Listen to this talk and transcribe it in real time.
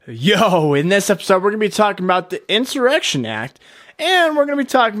Yo, in this episode, we're going to be talking about the Insurrection Act, and we're going to be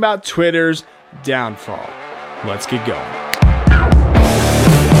talking about Twitter's downfall. Let's get going.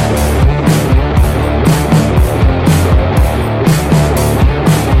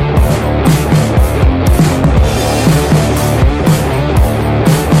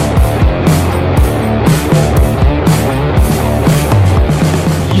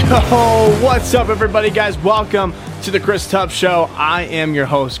 Yo, what's up, everybody, guys? Welcome to the Chris Tubbs Show. I am your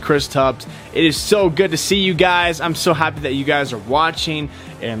host, Chris Tubbs. It is so good to see you guys. I'm so happy that you guys are watching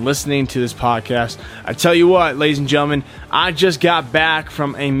and listening to this podcast. I tell you what, ladies and gentlemen, I just got back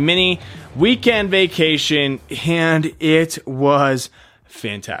from a mini weekend vacation, and it was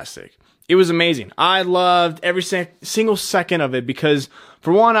fantastic. It was amazing. I loved every single second of it because,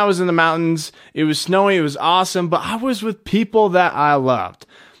 for one, I was in the mountains. It was snowy. It was awesome, but I was with people that I loved.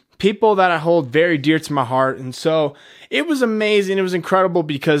 People that I hold very dear to my heart. And so it was amazing. It was incredible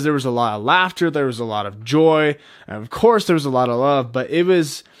because there was a lot of laughter. There was a lot of joy. And of course, there was a lot of love, but it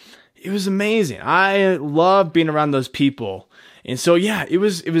was amazing. I love being around those people. And so, yeah, it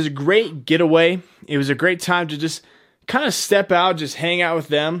was a great getaway. It was a great time to just kind of step out, just hang out with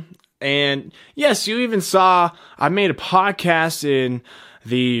them. And yes, you even saw, I made a podcast in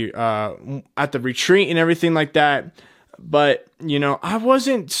the, at the retreat and everything like that. But, you know, I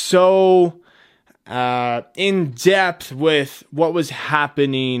wasn't so in depth with what was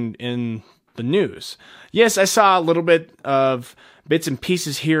happening in the news. Yes, I saw a little bit of bits and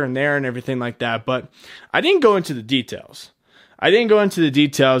pieces here and there and everything like that, but I didn't go into the details. And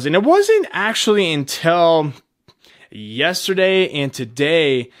it wasn't actually until yesterday and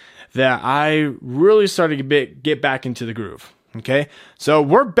today that I really started to get back into the groove. Okay, so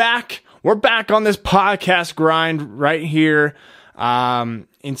we're back. We're back on this podcast grind right here. And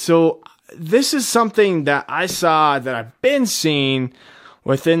so this is something that I saw that I've been seeing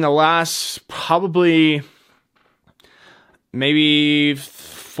within the last probably maybe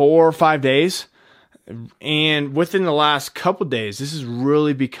 4 or 5 days. And within the last couple days, this has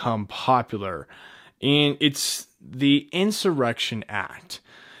really become popular. And it's the Insurrection Act.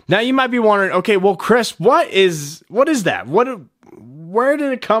 Now you might be wondering, okay, well, Chris, what is that? Where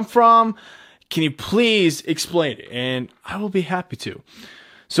did it come from? Can you please explain it? And I will be happy to.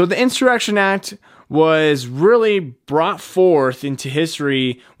 So the Insurrection Act was really brought forth into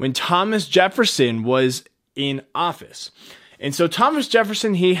history when Thomas Jefferson was in office. And so Thomas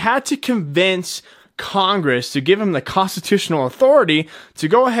Jefferson, he had to convince Congress to give him the constitutional authority to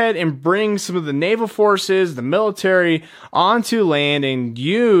go ahead and bring some of the naval forces, the military, onto land and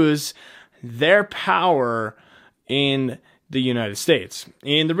use their power in the United States.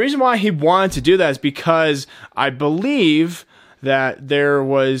 And the reason why he wanted to do that is because I believe that there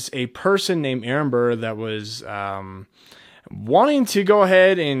was a person named Aaron Burr that was wanting to go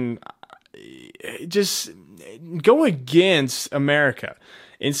ahead and just go against America.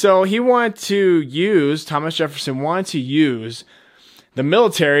 And so Thomas Jefferson wanted to use the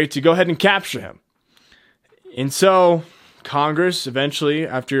military to go ahead and capture him. And so Congress eventually,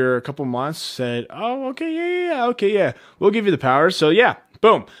 after a couple months, said, oh, okay, we'll give you the powers. So yeah,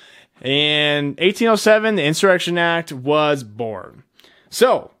 boom. In 1807, the Insurrection Act was born.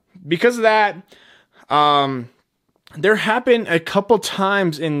 So because of that, there happened a couple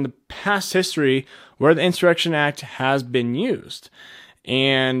times in the past history where the Insurrection Act has been used.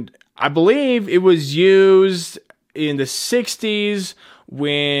 And I believe it was used in the 60s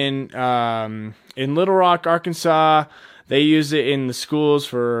when, in Little Rock, Arkansas, they used it in the schools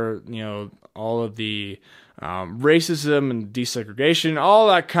for, you know, all of the racism and desegregation, all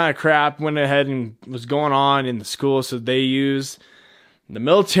that kind of crap went ahead and was going on in the schools. So they used the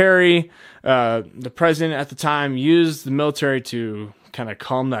military. The president at the time used the military to kind of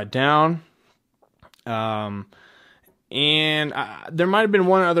calm that down. And there might have been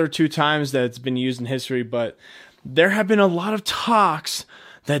one other 2 times that it's been used in history, but there have been a lot of talks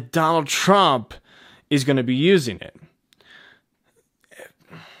that Donald Trump is going to be using it.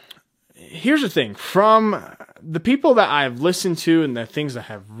 Here's the thing. From the people that I've listened to and the things I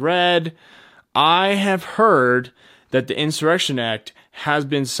have read, I have heard that the Insurrection Act has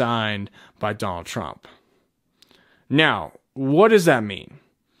been signed by Donald Trump. Now, what does that mean?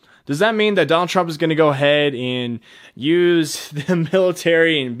 Does that mean that Donald Trump is going to go ahead and use the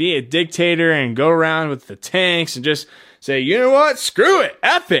military and be a dictator and go around with the tanks and just say, you know what? Screw it.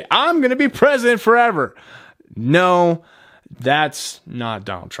 F it. I'm going to be president forever. No, that's not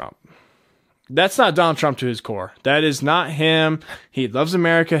Donald Trump. That's not Donald Trump to his core. That is not him. He loves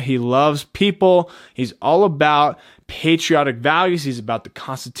America. He loves people. He's all about patriotic values. He's about the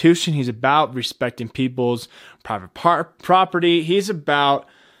Constitution. He's about respecting people's private property. He's about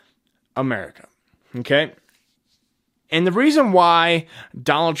America. Okay? And the reason why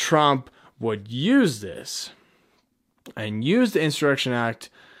Donald Trump would use this and use the Insurrection Act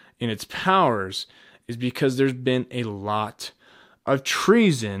in its powers is because there's been a lot of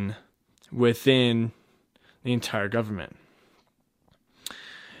treason within the entire government.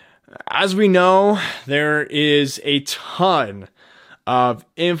 As we know, there is a ton of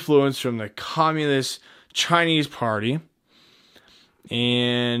influence from the Communist Chinese Party,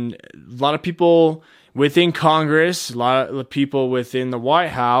 and a lot of people within Congress, a lot of the people within the White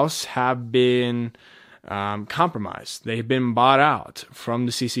House have been compromised. They've been bought out from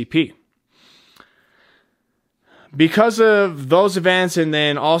the CCP. Because of those events, and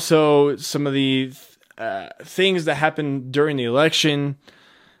then also some of the things that happened during the election,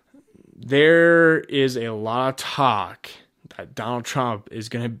 there is a lot of talk that Donald Trump is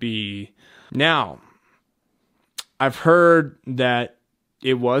going to be. Now, I've heard that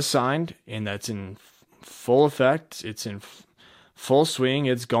it was signed, and that's in full effect. It's in full swing.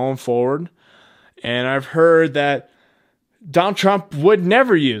 It's going forward. And I've heard that Donald Trump would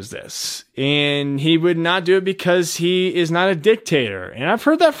never use this, and he would not do it because he is not a dictator. And I've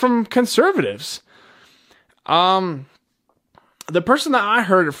heard that from conservatives. The person that I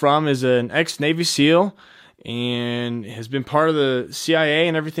heard it from is an ex-Navy SEAL and has been part of the CIA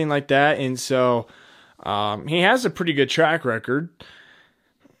and everything like that. And so he has a pretty good track record.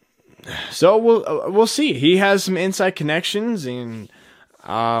 So we'll see. He has some inside connections, and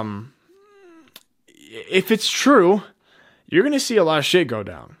if it's true, you're going to see a lot of shit go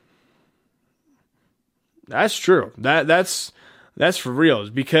down. That's true. That's for real.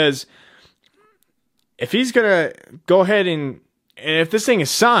 Because if he's going to go ahead and if this thing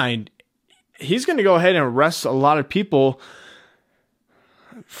is signed, he's going to go ahead and arrest a lot of people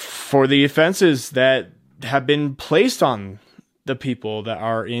for the offenses that have been placed on the people that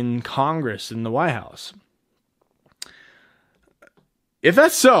are in Congress in the White House. If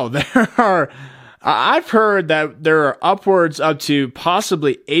that's so, I've heard that there are upwards up to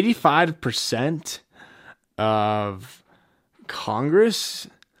possibly 85% of Congress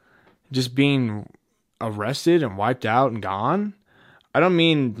just being arrested and wiped out and gone. I don't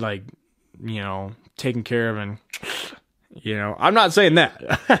mean like, taken care of and, I'm not saying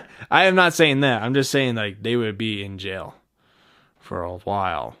that. I am not saying that. I'm just saying like they would be in jail for a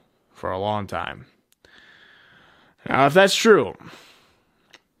while, for a long time. Now, if that's true,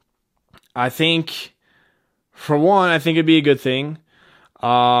 I think, for one, it'd be a good thing.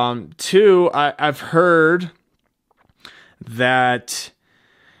 Two, I've heard that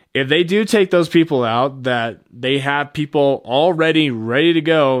if they do take those people out, that they have people already ready to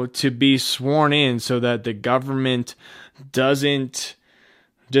go to be sworn in so that the government doesn't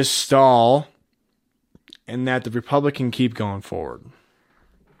just stall and that the Republic can keep going forward.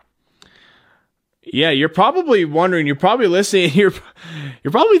 Yeah, you're probably wondering, you're probably listening, you're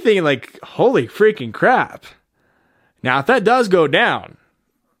probably thinking like, holy freaking crap. Now, if that does go down,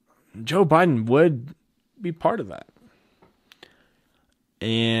 Joe Biden would be part of that.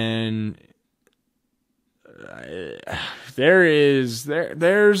 And there's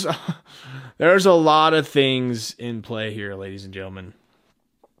a lot of things in play here, ladies and gentlemen.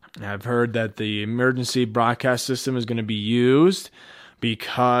 I've heard that the emergency broadcast system is going to be used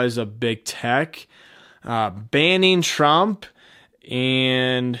because of big tech banning Trump.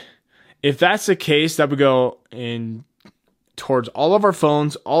 And if that's the case, that would go in towards all of our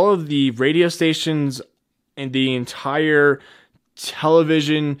phones, all of the radio stations, and the entire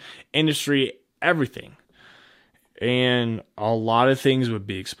television industry, everything. And a lot of things would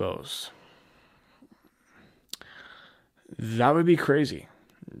be exposed. That would be crazy.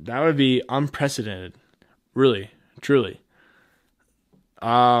 That would be unprecedented. Really, truly.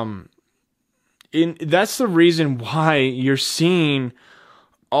 That's the reason why you're seeing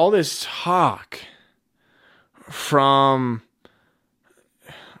all this talk from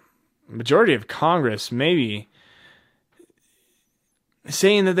majority of Congress, maybe,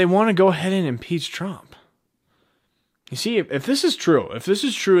 saying that they want to go ahead and impeach Trump. You see, if this is true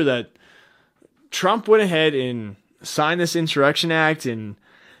that Trump went ahead and signed this Insurrection Act and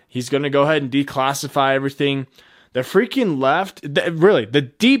he's going to go ahead and declassify everything, the freaking left, really, the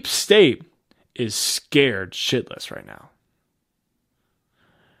deep state is scared shitless right now.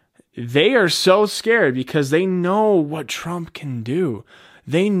 They are so scared because they know what Trump can do.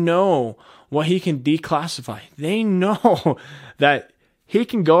 They know what he can declassify. They know that he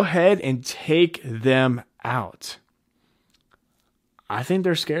can go ahead and take them out. I think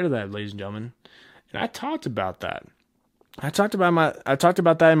they're scared of that, ladies and gentlemen. And I talked about that. I talked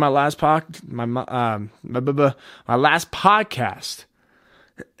about that in my last my last podcast.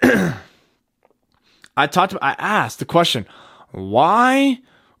 I asked the question, why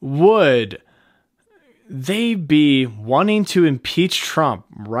would they be wanting to impeach Trump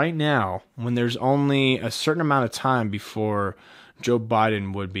right now when there's only a certain amount of time before Joe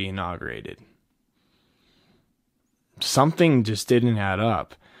Biden would be inaugurated? Something just didn't add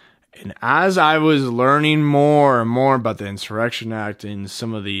up. And as I was learning more and more about the Insurrection Act and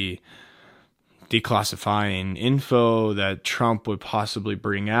some of the declassifying info that Trump would possibly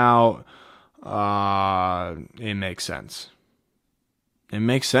bring out, it makes sense. It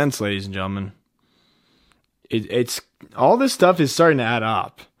makes sense, ladies and gentlemen. It's all this stuff is starting to add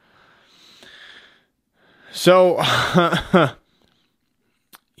up. So,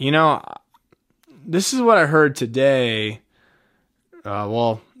 this is what I heard today.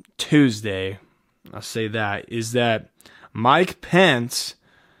 Tuesday, I'll say that, is that Mike Pence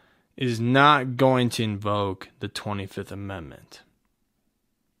is not going to invoke the 25th Amendment.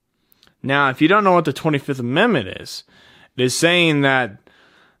 Now, if you don't know what the 25th Amendment is, it is saying that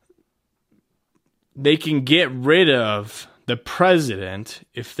they can get rid of the president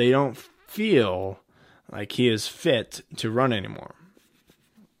if they don't feel like he is fit to run anymore.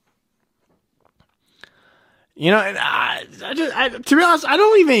 To be honest, I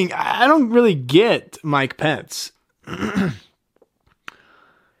don't really get Mike Pence.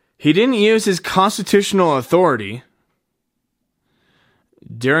 He didn't use his constitutional authority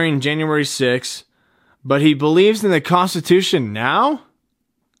during January 6th, but he believes in the Constitution now?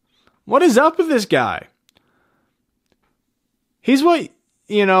 What is up with this guy? He's what,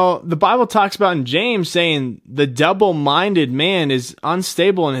 the Bible talks about in James, saying the double-minded man is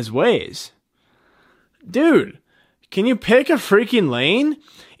unstable in his ways. Dude, can you pick a freaking lane?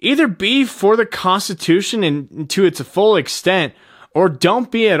 Either be for the Constitution and to its full extent, or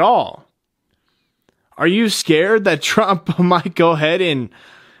don't be at all. Are you scared that Trump might go ahead and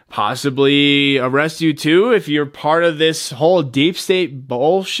possibly arrest you too if you're part of this whole deep state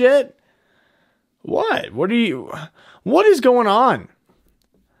bullshit? What? What is going on?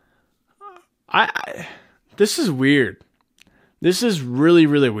 This is weird. This is really,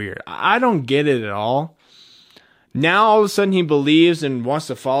 really weird. I don't get it at all. Now all of a sudden he believes and wants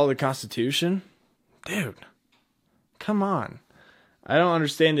to follow the Constitution? Dude, come on. I don't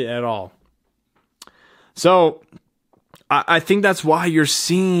understand it at all. So, I think that's why you're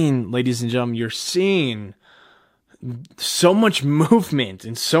seeing, ladies and gentlemen, you're seeing so much movement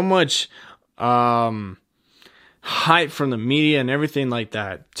and so much hype from the media and everything like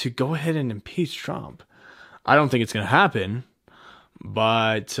that to go ahead and impeach Trump. I don't think it's going to happen,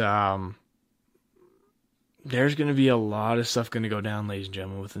 but there's going to be a lot of stuff going to go down, ladies and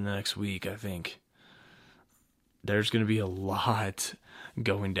gentlemen, within the next week, I think. There's going to be a lot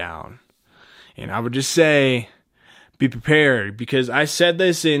going down. And I would just say, be prepared, because I said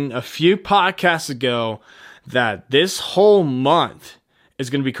this in a few podcasts ago that this whole month is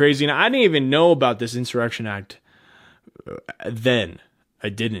going to be crazy. And I didn't even know about this Insurrection Act then. I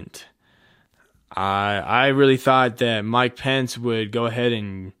didn't. I really thought that Mike Pence would go ahead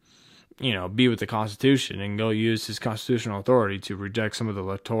and, be with the Constitution and go use his constitutional authority to reject some of the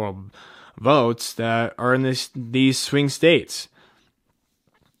electoral votes that are in these swing states.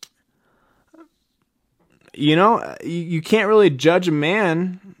 You can't really judge a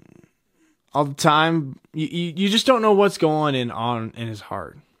man all the time. You just don't know what's going on in his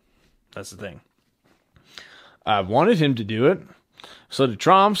heart. That's the thing. I wanted him to do it. So did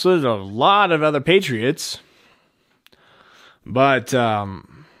Trump. So did a lot of other patriots. But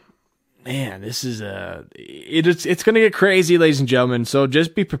man, this is it's going to get crazy, ladies and gentlemen. So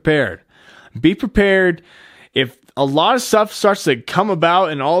just be prepared. Be prepared. If a lot of stuff starts to come about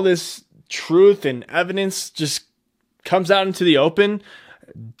and all this truth and evidence just comes out into the open,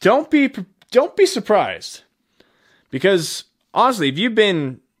 don't be surprised. Because honestly, if you've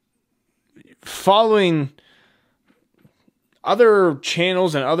been following other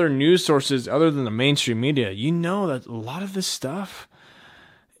channels and other news sources other than the mainstream media, you know that a lot of this stuff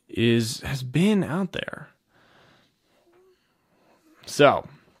has been out there. So,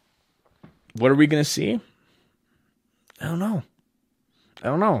 what are we going to see? I don't know.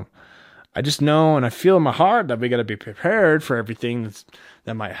 I just know, and I feel in my heart that we got to be prepared for everything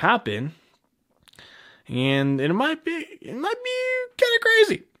that might happen. And it might be kind of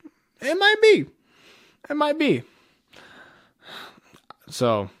crazy. It might be.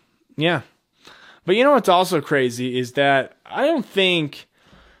 So, yeah. But you know what's also crazy is that I don't think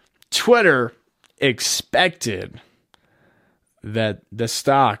Twitter expected that the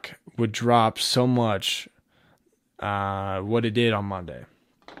stock would drop so much what it did on Monday.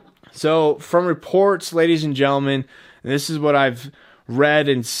 So, from reports, ladies and gentlemen, this is what I've read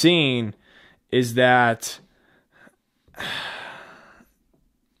and seen is that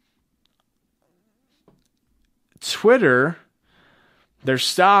Twitter, their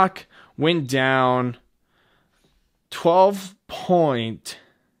stock went down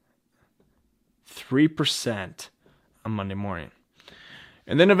 12.3% on Monday morning.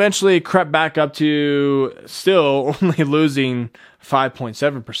 And then eventually it crept back up to still only losing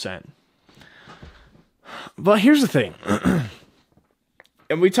 5.7%. But here's the thing.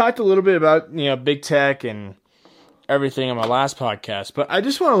 And we talked a little bit about, big tech and everything on my last podcast, but I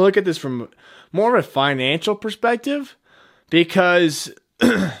just want to look at this from more of a financial perspective, because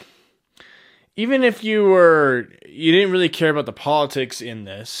even if you didn't really care about the politics in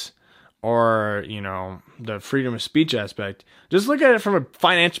this, or, the freedom of speech aspect, just look at it from a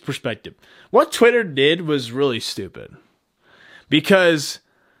financial perspective. What Twitter did was really stupid. Because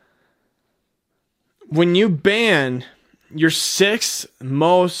when you ban your 6th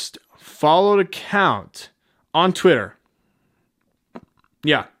most followed account on Twitter,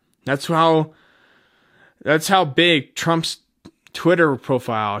 yeah, that's how big Trump's Twitter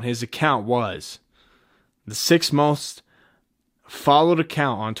profile and his account was. The 6th most followed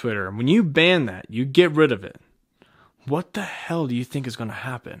account on Twitter. When you ban that, you get rid of it. What the hell do you think is going to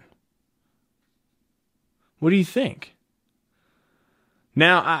happen? What do you think?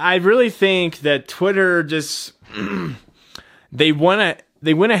 Now, I really think that Twitter just they went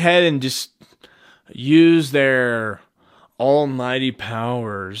ahead and just used their almighty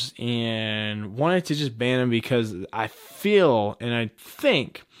powers and wanted to just ban them, because I feel and I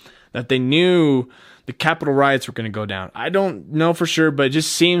think that they knew the Capitol riots were going to go down. I don't know for sure, but it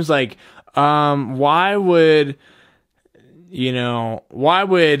just seems like why would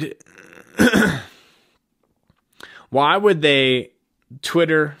they,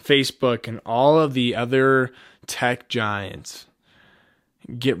 Twitter, Facebook, and all of the other tech giants,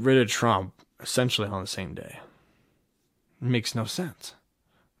 get rid of Trump essentially on the same day? It makes no sense.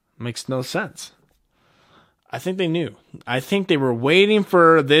 I think they knew. I think they were waiting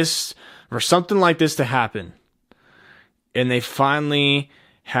for something like this to happen. And they finally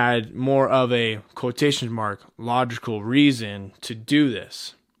had more of a quotation mark logical reason to do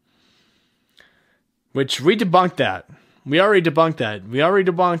this. Which we debunked that. We already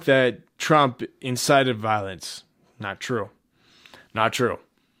debunked that Trump incited violence. Not true.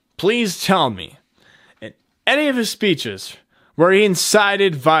 Please tell me in any of his speeches where he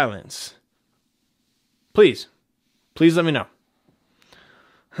incited violence. Please let me know.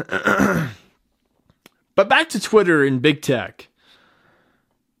 But back to Twitter and big tech.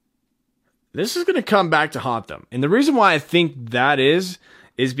 This is going to come back to haunt them. And the reason why I think that is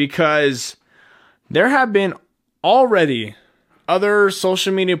because there have been already other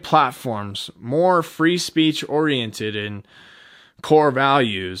social media platforms, more free speech oriented and core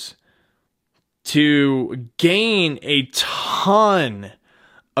values, to gain a ton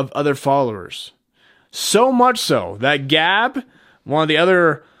of other followers. So much so that Gab, one of the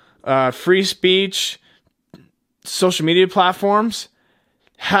other free speech social media platforms,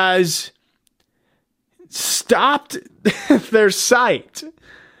 has stopped their site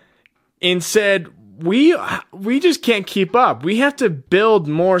and said, we just can't keep up. We have to build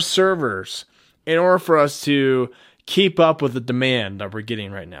more servers in order for us to keep up with the demand that we're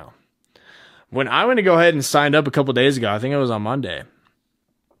getting right now. When I went to go ahead and signed up a couple days ago, I think it was on Monday,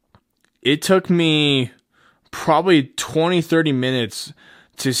 it took me probably 20-30 minutes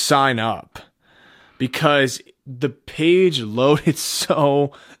to sign up because the page loaded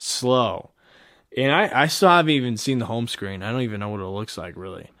so slow. And I still haven't even seen the home screen. I don't even know what it looks like,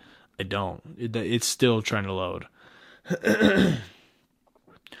 really. I don't. It's still trying to load.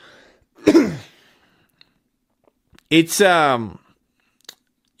 It's, and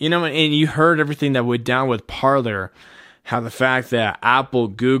you heard everything that went down with Parler, how the fact that Apple,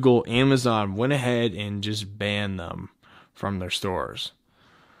 Google, Amazon went ahead and just banned them from their stores.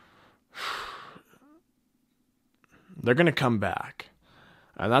 They're going to come back.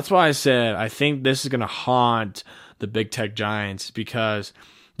 And that's why I said I think this is going to haunt the big tech giants, because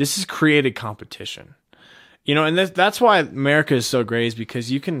this has created competition. And that's why America is so great, is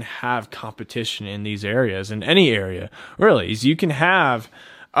because you can have competition in these areas, in any area, really. Is you can have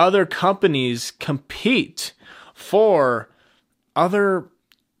other companies compete for other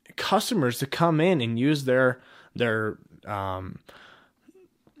customers to come in and use their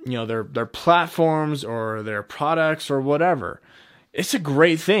platforms or their products or whatever. It's a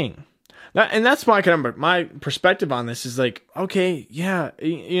great thing. And that's my perspective on this is like, okay, yeah,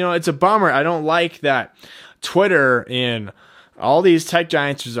 it's a bummer. I don't like that Twitter and all these tech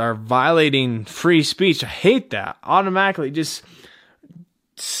giants are violating free speech. I hate that. Automatically just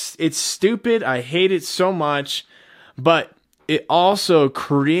It's stupid. I hate it so much, but it also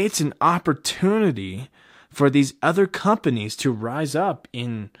creates an opportunity for these other companies to rise up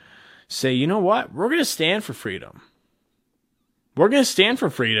and say, you know what? We're going to stand for freedom. We're going to stand for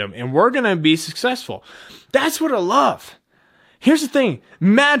freedom, and we're going to be successful. That's what I love. Here's the thing.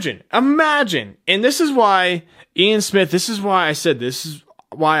 Imagine, and this is why Ian Smith, this is why I said this is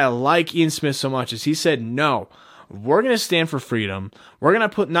why I like Ian Smith so much, is he said, no, we're going to stand for freedom. We're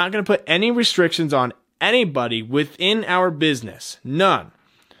not going to put any restrictions on anybody within our business. None.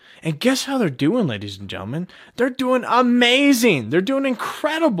 And guess how they're doing, ladies and gentlemen? They're doing amazing. They're doing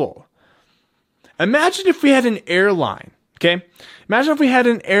incredible. Imagine if we had an airline, okay? Imagine if we had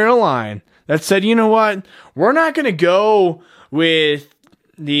an airline that said, you know what? We're not going to go with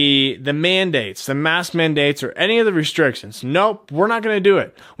the mandates, the mask mandates, or any of the restrictions. Nope, we're not going to do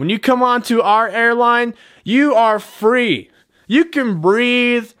it. When you come onto our airline, you are free. You can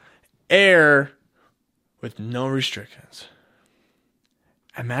breathe air with no restrictions.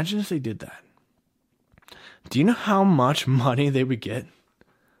 Imagine if they did that. Do you know how much money they would get?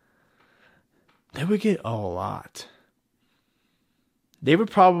 They would get a lot. They would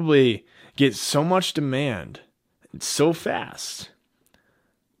probably get so much demand so fast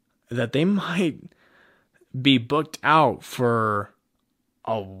that they might be booked out for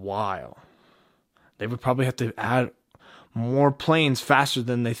a while. They would probably have to add more planes faster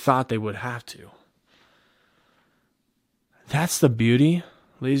than they thought they would have to. That's the beauty,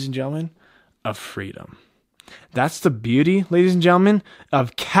 ladies and gentlemen, of freedom. That's the beauty, ladies and gentlemen,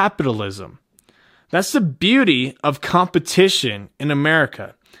 of capitalism. That's the beauty of competition in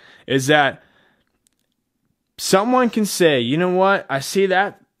America, is that someone can say, you know what, I see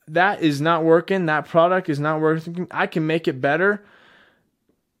that is not working, that product is not working, I can make it better.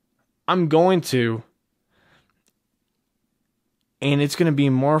 I'm going to, and it's going to be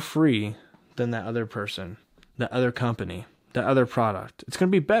more free than that other person, that other company, that other product. It's going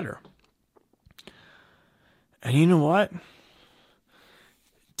to be better. And you know what?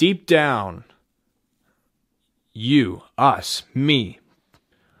 Deep down, you, us, me,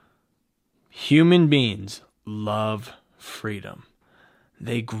 human beings love freedom.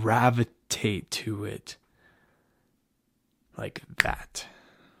 They gravitate to it like that.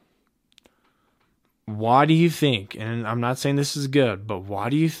 Why do you think, and I'm not saying this is good, but why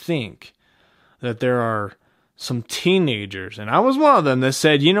do you think that there are some teenagers, and I was one of them, that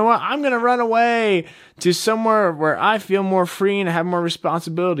said, you know what, I'm going to run away to somewhere where I feel more free and have more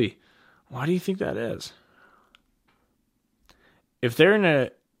responsibility? Why do you think that is? If they're in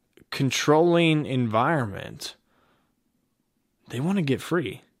a controlling environment, they want to get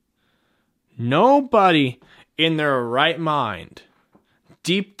free. Nobody in their right mind,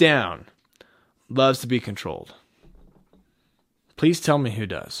 deep down, loves to be controlled. Please tell me who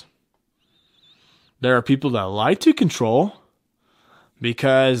does. There are people that like to control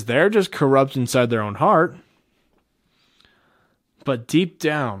because they're just corrupt inside their own heart. But deep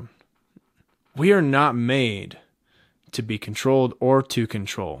down, we are not made to be controlled or to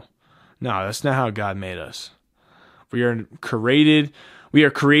control. No, that's not how God made us. We are created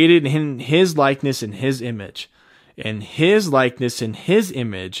in His likeness and His image. And His likeness and His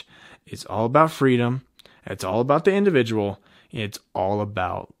image is all about freedom. It's all about the individual. And it's all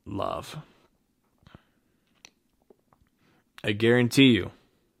about love. I guarantee you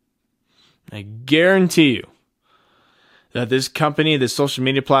that this company, this social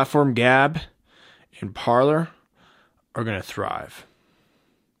media platform, Gab and Parler, are going to thrive.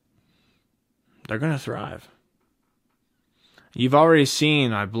 They're going to thrive. You've already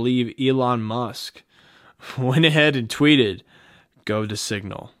seen, I believe, Elon Musk went ahead and tweeted, go to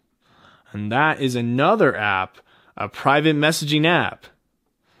Signal. And that is another app, a private messaging app.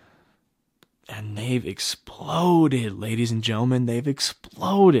 And they've exploded, ladies and gentlemen. They've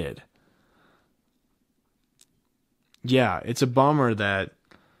exploded. Yeah, it's a bummer that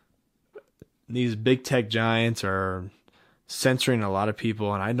these big tech giants are censoring a lot of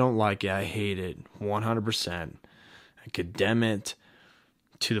people, and I don't like it. I hate it 100%. I condemn it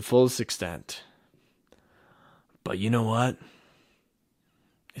to the fullest extent. But you know what?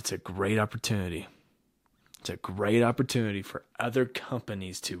 It's a great opportunity. It's a great opportunity for other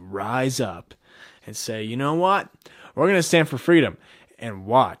companies to rise up and say, you know what? We're going to stand for freedom. And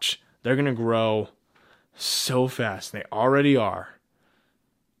watch. They're going to grow so fast. They already are.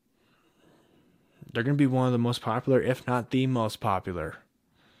 They're going to be one of the most popular, if not the most popular,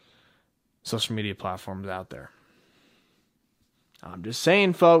 social media platforms out there. I'm just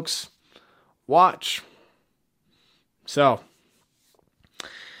saying, folks. Watch. So,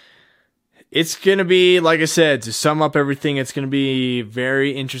 it's going to be, like I said, to sum up everything, it's going to be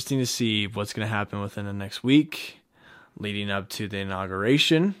very interesting to see what's going to happen within the next week leading up to the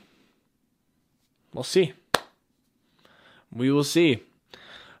inauguration. We'll see. We will see.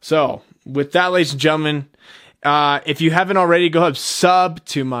 So, with that, ladies and gentlemen, if you haven't already, go ahead and sub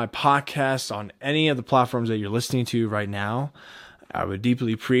to my podcast on any of the platforms that you're listening to right now. I would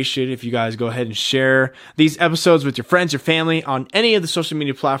deeply appreciate it if you guys go ahead and share these episodes with your friends, your family, on any of the social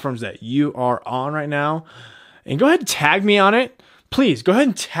media platforms that you are on right now. And go ahead and tag me on it. Please, go ahead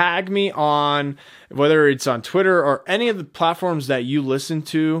and tag me on, whether it's on Twitter or any of the platforms that you listen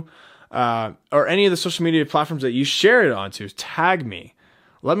to, or any of the social media platforms that you share it onto. Tag me.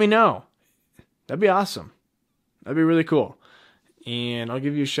 Let me know. That'd be awesome. That'd be really cool. And I'll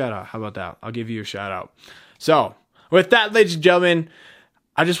give you a shout out. How about that? I'll give you a shout out. So, with that, ladies and gentlemen,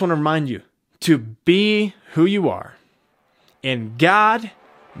 I just want to remind you to be who you are. And God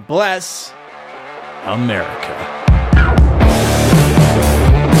bless America.